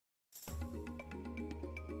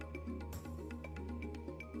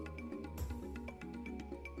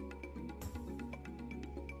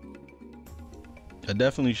That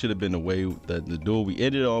definitely should have been the way that the duel we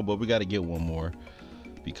ended on, but we got to get one more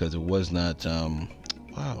because it was not.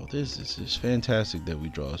 Wow, this is just fantastic that we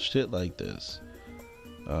draw shit like this.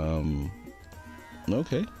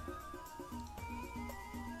 Okay.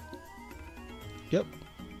 Yep.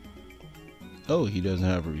 Oh, he doesn't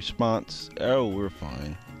have a response. Oh, we're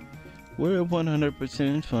fine. We're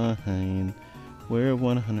 100% fine. We're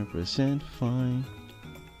 100% fine.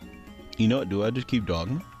 You know what? Do I just keep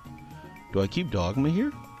Dogma? Do I keep Dogma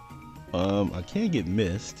here? I can't get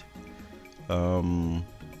missed.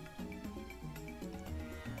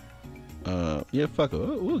 Yeah, fuck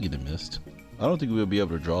it. We'll get it missed. I don't think we'll be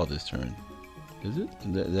able to draw this turn. Is it?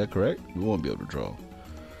 Is that correct? We won't be able to draw.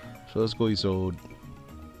 So let's go Isolde.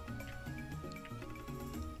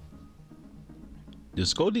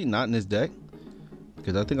 Is Scoldie not in this deck?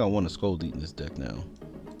 Because I think I want a Scoldie in this deck now.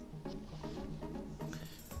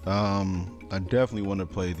 I definitely want to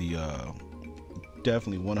play the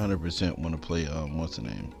definitely 100% want to play what's the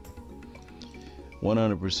name?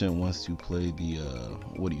 100% wants to play the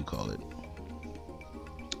what do you call it?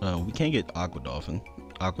 We can't get Aqua Dolphin.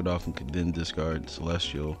 Aqua Dolphin could then discard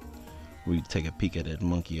Celestial. We take a peek at that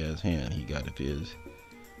monkey ass hand he got of his.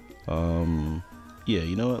 Yeah,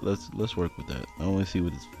 you know what? Let's work with that. I want to see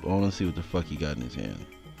what the fuck he got in his hand.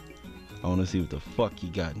 I want to see what the fuck he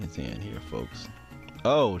got in his hand here, folks.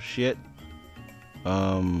 Oh shit.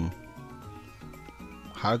 How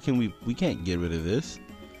can we can't get rid of this?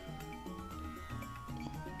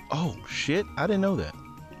 Oh shit, I didn't know that.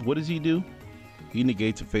 What does he do? He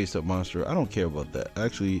negates a face-up monster. I don't care about that.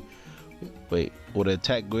 Actually, wait, would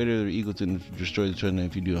attack greater or equal to destroy the turn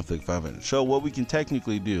if you do inflict 500. So what we can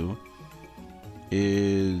technically do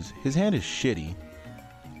is, his hand is shitty.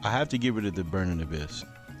 I have to get rid of the Burning Abyss.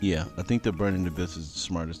 Yeah, I think the Burning Abyss is the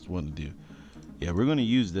smartest one to do. Yeah, we're gonna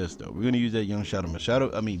use this though. We're gonna use that Young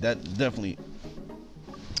Shadow. I mean, that definitely,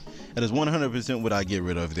 that is 100% what I get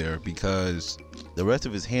rid of there, because the rest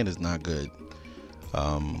of his hand is not good.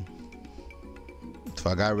 If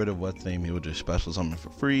I got rid of what's name, he would just special summon for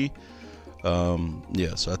free.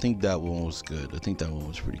 Yeah, so I think that one was good. I think that one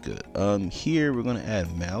was pretty good. Here we're gonna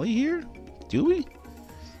add Mally here. Do we?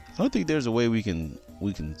 I don't think there's a way we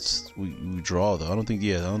draw though. I don't think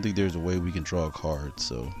there's a way we can draw a card.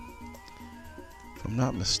 So if I'm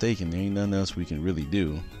not mistaken, there ain't nothing else we can really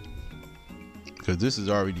do, because this is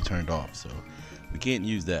already turned off, so we can't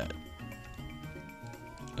use that.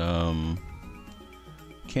 Can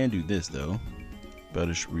do this though.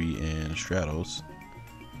 Bellishry and Stratos.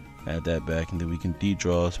 Add that back, and then we can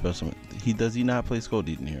de-draw a special. Does he not play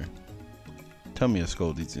Scoldie in here? Tell me a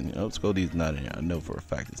Scoldie's in here. Oh, Scoldie's not in here. I know for a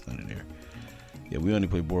fact it's not in here. Yeah, we only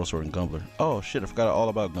play Borosword and Gumbler. Oh shit, I forgot all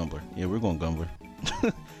about Gumbler. Yeah, we're going Gumbler.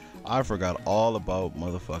 I forgot all about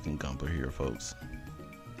motherfucking Gumbler here, folks.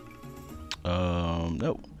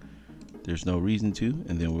 Nope. There's no reason to.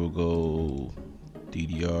 And then we'll go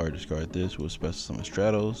DDR, discard this. We'll special summon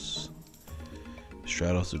Stratos.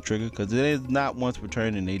 Stratos will trigger, because it is not once per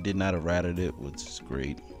turn, and they did not errated it, which is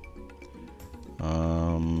great.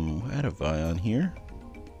 I had a Vion here.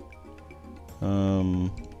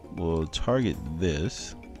 We'll target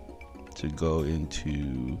this to go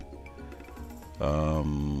into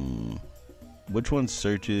which one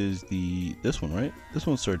searches this one, right? This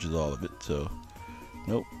one searches all of it, so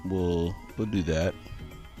nope, we'll do that.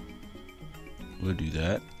 We'll do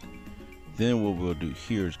that. Then what we'll do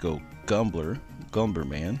here is go Gumbler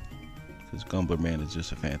Man, because Gumbler Man is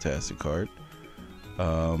just a fantastic card.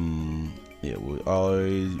 Yeah,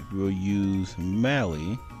 we'll use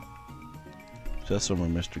Mally. Just so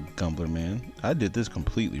Mr. Gumbler Man. I did this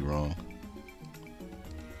completely wrong.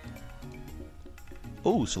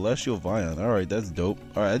 Oh, Celestial Vion. All right, that's dope.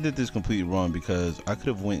 All right, I did this completely wrong because I could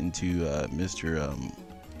have went into Mr.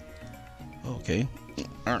 Okay.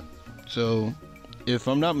 All right. So, if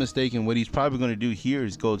I'm not mistaken, what he's probably going to do here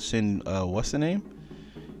is go send what's the name?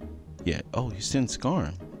 Yeah. Oh, he sends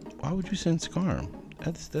Skarm. Why would you send Skarm?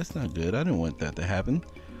 That's not good. I didn't want that to happen.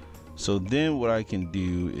 So then what I can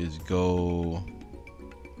do is go.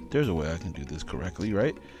 There's a way I can do this correctly,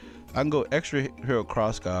 right? I can go extra hero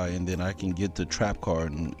cross guy, and then I can get the trap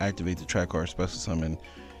card and activate the trap card special summon.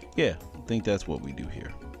 Yeah, I think that's what we do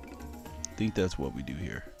here. We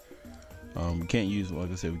can't use,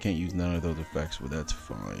 like I said, we can't use none of those effects, but that's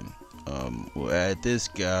fine. We'll add this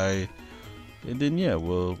guy, and then yeah,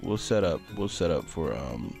 we'll set up for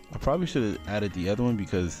I probably should have added the other one,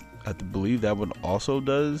 because I believe that one also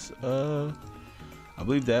does I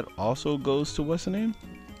believe that also goes to what's the name,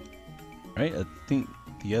 right? I think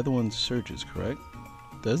the other one searches, correct?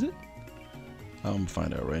 Does it? I'm gonna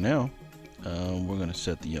find out right now. We're gonna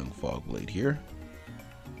set the Young Fog Blade here.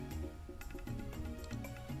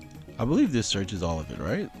 I believe this searches all of it,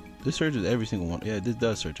 right? This searches every single one. Yeah, this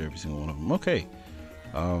does search every single one of them. Okay.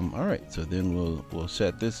 All right. So then we'll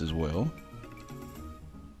set this as well.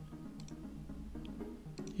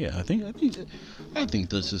 Yeah, I think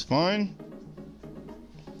this is fine.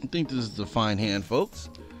 I think this is a fine hand, folks,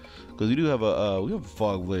 because we do have a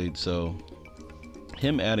fog blade. So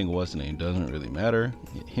him adding what's the name doesn't really matter.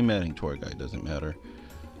 Him adding tour guide doesn't matter.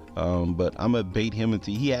 But I'm gonna bait him into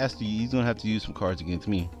he's gonna have to use some cards against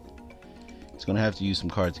me. He's gonna have to use some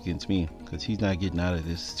cards against me because he's not getting out of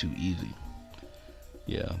this too easy.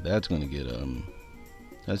 Yeah, that's gonna get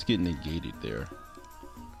that's getting negated there.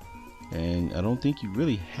 And I don't think you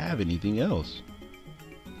really have anything else.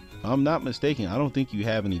 If I'm not mistaken, I don't think you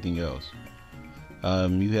have anything else.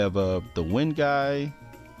 You have the wind guy.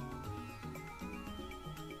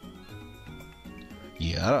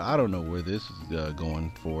 Yeah, I don't know where this is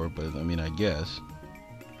going for, but I mean, I guess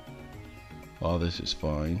all this is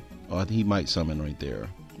fine. Oh, he might summon right there.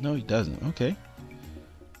 No, he doesn't. Okay.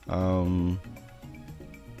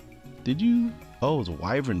 Did you? Oh, it was a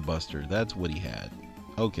Wyvern Buster. That's what he had.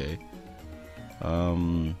 Okay.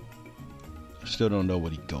 Still don't know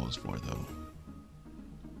what he goes for though.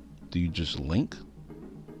 Do you just link?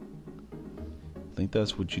 I think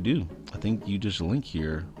that's what you do. I think you just link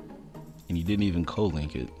here, and you didn't even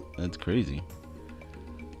co-link it. That's crazy.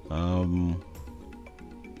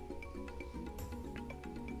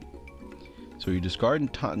 So you're discarding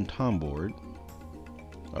Tom board.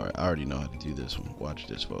 All right, I already know how to do this one. Watch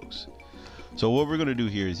this, folks. So what we're gonna do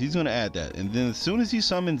here is he's gonna add that, and then as soon as he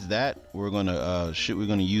summons that, we're gonna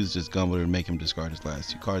use this Gumbler and make him discard his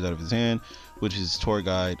last 2 cards out of his hand, which is Tour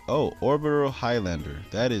Guide. Oh, Orbital Highlander.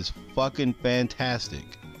 That is fucking fantastic.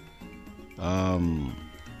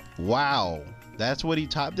 Wow, that's what he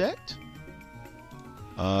top decked.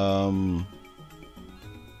 Go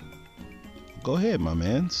ahead, my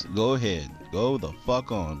mans. Go ahead. Go the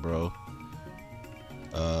fuck on, bro.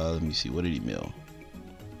 Let me see. What did he mill?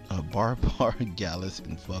 Barbar, Gallus,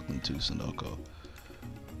 and fucking 2 Sunoco.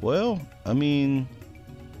 Well, I mean,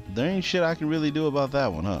 there ain't shit I can really do about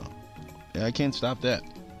that one, huh? Yeah, I can't stop that.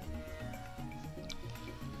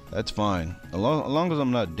 That's fine. As long as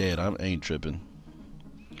I'm not dead, I ain't tripping.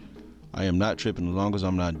 I am not tripping as long as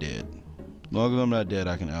I'm not dead. As long as I'm not dead,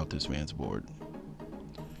 I can out this man's board.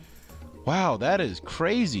 Wow, that is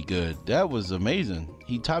crazy good. That was amazing.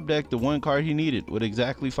 He top decked the 1 card he needed with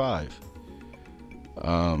exactly 5.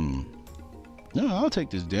 No, I'll take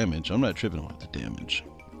this damage. I'm not tripping about the damage.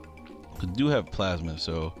 I do have plasma,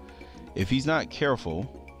 so if he's not careful,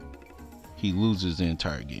 he loses the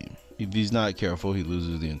entire game. If he's not careful, he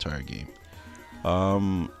loses the entire game.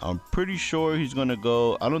 I'm pretty sure he's gonna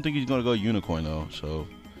go. I don't think he's gonna go unicorn though, so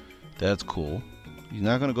that's cool. He's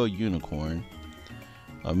not gonna go unicorn.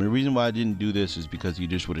 The reason why I didn't do this is because he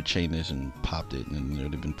just would have chained this and popped it, and it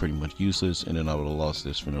would have been pretty much useless, and then I would have lost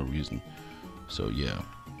this for no reason. So yeah,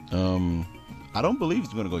 I don't believe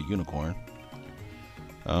he's gonna go unicorn.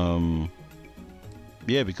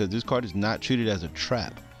 Yeah, because this card is not treated as a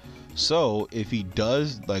trap. So if he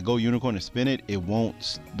does like go unicorn and spin it, it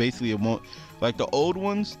won't. Basically, it won't. Like the old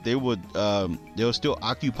ones, they would they'll still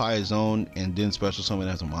occupy a zone and then special summon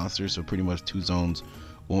as a monster. So pretty much 2 zones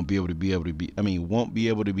won't be able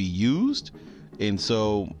to be used. And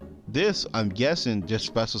so this, I'm guessing, just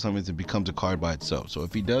special summons and becomes a card by itself. So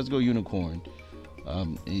if he does go unicorn,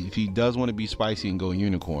 if he does want to be spicy and go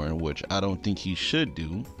unicorn, which I don't think he should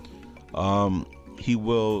do, he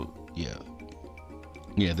will.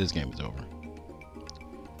 Yeah, this game is over.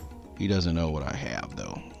 He doesn't know what I have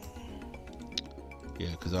though.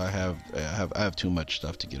 Yeah, because I have too much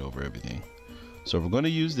stuff to get over everything. So we're going to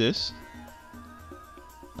use this.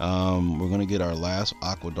 We're going to get our last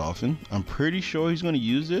Aqua Dolphin. I'm pretty sure he's going to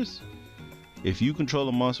use this. If you control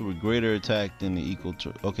a monster with greater attack than the equal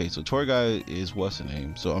to... Okay, so Tour Guy is what's the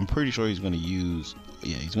name? So I'm pretty sure he's going to use...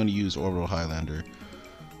 Yeah, he's going to use Orbital Highlander.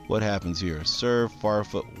 What happens here? Serve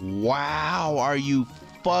Farfoot. Wow, are you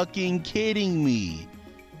fucking kidding me?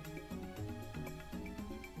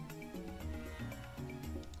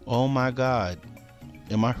 Oh my god.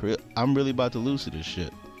 I'm really about to lose to this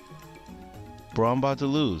shit. Bro, I'm about to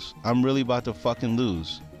lose. I'm really about to fucking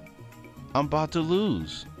lose. I'm about to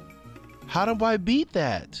lose. How do I beat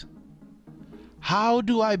that? How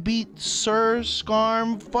do I beat Sir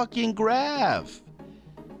Scarm fucking Graph?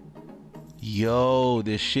 Yo,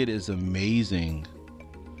 this shit is amazing.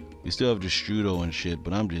 We still have Destrudo and shit,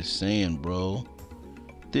 but I'm just saying, bro.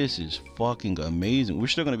 This is fucking amazing. We're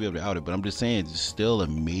still gonna be able to out it, but I'm just saying it's still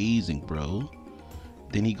amazing, bro.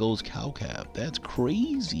 Then he goes Cowcap. That's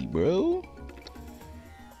crazy, bro.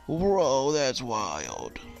 Bro, that's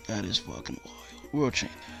wild. That is fucking wild. We'll chain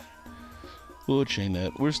that. We'll chain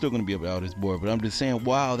that. We're still gonna be about his board, but I'm just saying,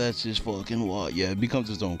 wow, that's just fucking wild. Yeah, it becomes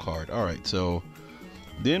its own card. All right, so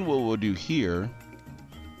then what we'll do here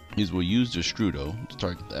is we'll use the Strudo to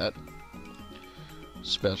target that.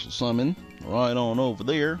 Special summon right on over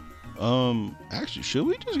there. Actually, should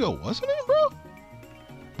we just go what's the name, bro?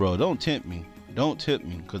 Bro, don't tempt me. Don't tempt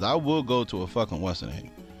me, because I will go to a fucking what's the name.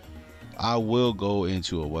 I will go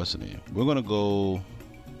into a what's the name. We're gonna go.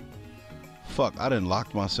 Fuck, I didn't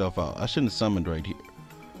lock myself out. I shouldn't have summoned right here.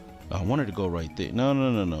 I wanted to go right there. No.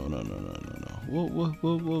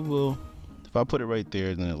 We'll. If I put it right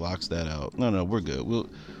there, then it locks that out. No, we're good.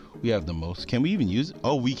 We have the most. Can we even use it?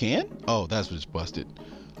 Oh, we can? Oh, that's what's busted.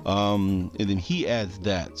 And then he adds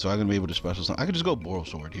that, so I'm gonna be able to special summon. I could just go Boral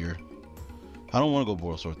Sword here. I don't want to go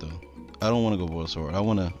Boral Sword though. I don't want to go Boral Sword. I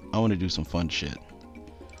wanna do some fun shit.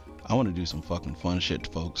 I want to do some fucking fun shit,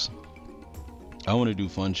 folks. I want to do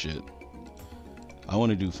fun shit. We're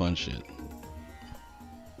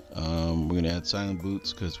gonna add Silent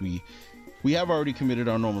Boots because we have already committed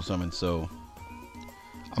our normal summon, so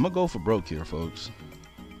I'm gonna go for broke here, folks.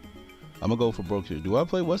 Do I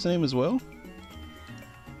play what's the name as well?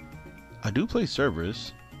 I do play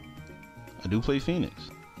Cerberus. I do play Phoenix.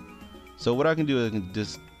 So what I can do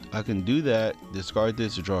is I can do that, discard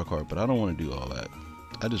this to draw a card, but I don't want to do all that.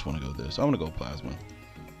 I just want to go this. I want to go Plasma.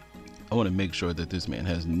 I want to make sure that this man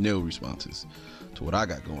has no responses to what I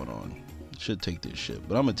got going on. Should take this shit,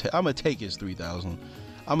 but I'm gonna take his 3,000.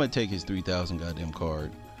 I'm gonna take his 3,000 goddamn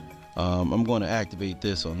card. I'm going to activate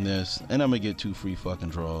this on this, and I'm gonna get 2 free fucking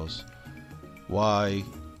draws. Why?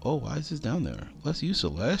 Oh, why is this down there? Let's use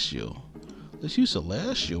Celestial. Let's use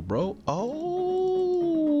Celestial, bro. Oh,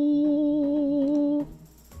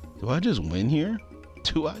 do I just win here?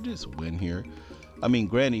 I mean,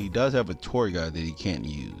 granted, he does have a tour guide that he can't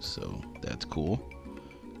use, so that's cool.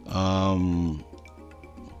 I'm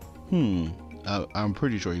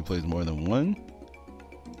pretty sure he plays more than one.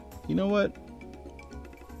 You know what?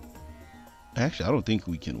 Actually, I don't think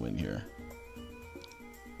we can win here.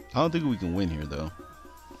 Though.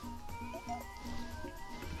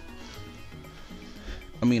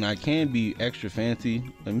 I mean, I can be extra fancy.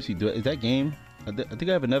 Let me see. Is that game? I think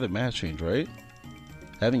I have another mass change, right?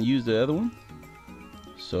 I haven't used the other one.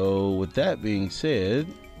 So with that being said,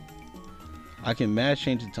 I can mass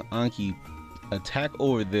change it to Anki, attack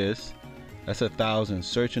over this. That's 1,000.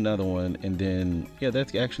 Search another one, and then yeah,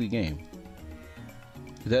 that's actually game.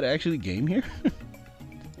 Is that actually game here?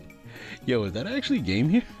 Yo, is that actually game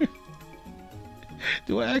here?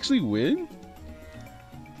 Do I actually win?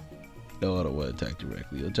 No, I don't want to attack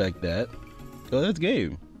directly. Attack that. Oh, that's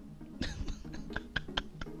game.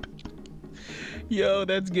 Yo,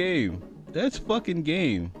 that's game. That's fucking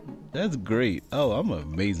game. That's great. Oh, I'm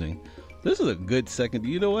amazing. This is a good second.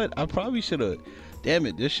 You know what? I probably should have. Damn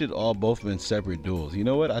it, this should all both been separate duels. You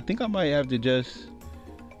know what? I think I might have to just.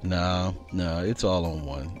 No, it's all on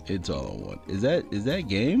one. Is that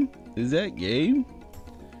game? Is that game?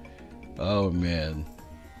 Oh man.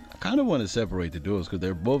 I kind of want to separate the duels because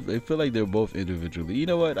they feel like they're both individually. You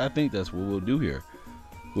know what? I think that's what we'll do here.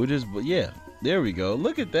 We'll just, yeah, there we go.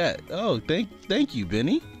 Look at that. Oh, thank you,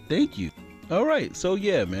 Benny. Thank you. All right, so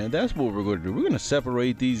yeah, man, that's what we're going to do. We're going to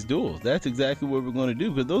separate these duels. That's exactly what we're going to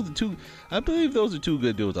do because those are two. I believe those are two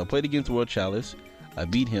good duels. I played against World Chalice. I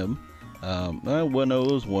beat him. I won.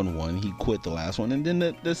 It was 1-1. He quit the last one, and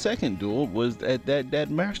then the second duel was at that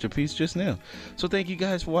masterpiece just now. So thank you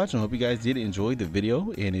guys for watching. I hope you guys did enjoy the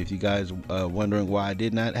video, and if you guys wondering why I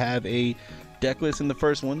did not have a deck list in the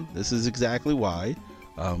first one, this is exactly why.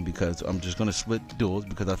 Because I'm just gonna split the duels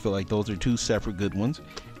because I feel like those are two separate good ones,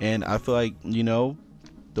 and I feel like, you know,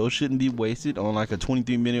 those shouldn't be wasted on like a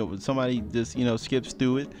 23-minute with somebody just, you know, skips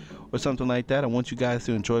through it or something like that. I want you guys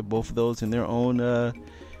to enjoy both of those in their own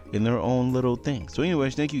little thing. So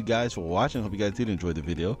anyways, thank you guys for watching. Hope you guys did enjoy the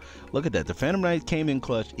video. Look at that, the Phantom Knights came in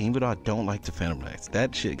clutch, even though I don't like the Phantom Knights.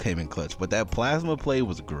 That shit came in clutch, but that plasma play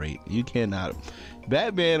was great. You cannot.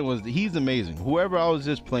 Batman he's amazing. Whoever I was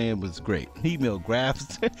just playing was great. He milled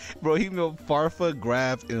Graphs, bro. He milled Farfa,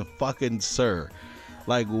 Graphs, and fucking Sir.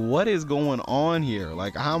 Like, what is going on here?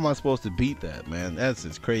 Like, how am I supposed to beat that, man? That's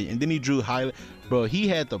just crazy. And then he drew highlight, bro. He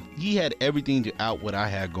had everything to out what I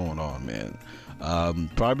had going on, man.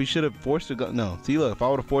 Probably should have forced a gun. No, see, look, if I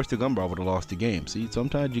would have forced a gun, I would have lost the game. See,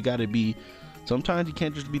 sometimes you gotta be. Sometimes you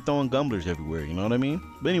can't just be throwing gumblers everywhere, you know what I mean?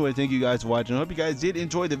 But anyway, thank you guys for watching. I hope you guys did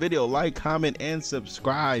enjoy the video. Like, comment, and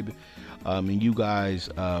subscribe. And you guys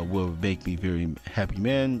will make me very happy,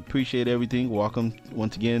 man. Appreciate everything. Welcome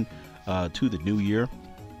once again to the new year.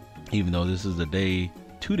 Even though this is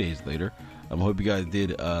 2 days later. I hope you guys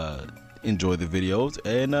did enjoy the videos.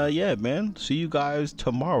 And yeah, man, see you guys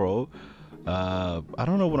tomorrow. I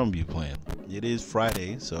don't know what I'm gonna be playing. It is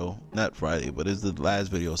Friday, so not Friday, but it's the last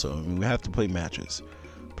video, so I mean, we have to play matches.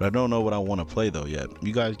 But I don't know what I want to play though yet.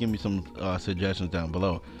 You guys give me some suggestions down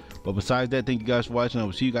below. But besides that, thank you guys for watching. I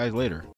will see you guys later.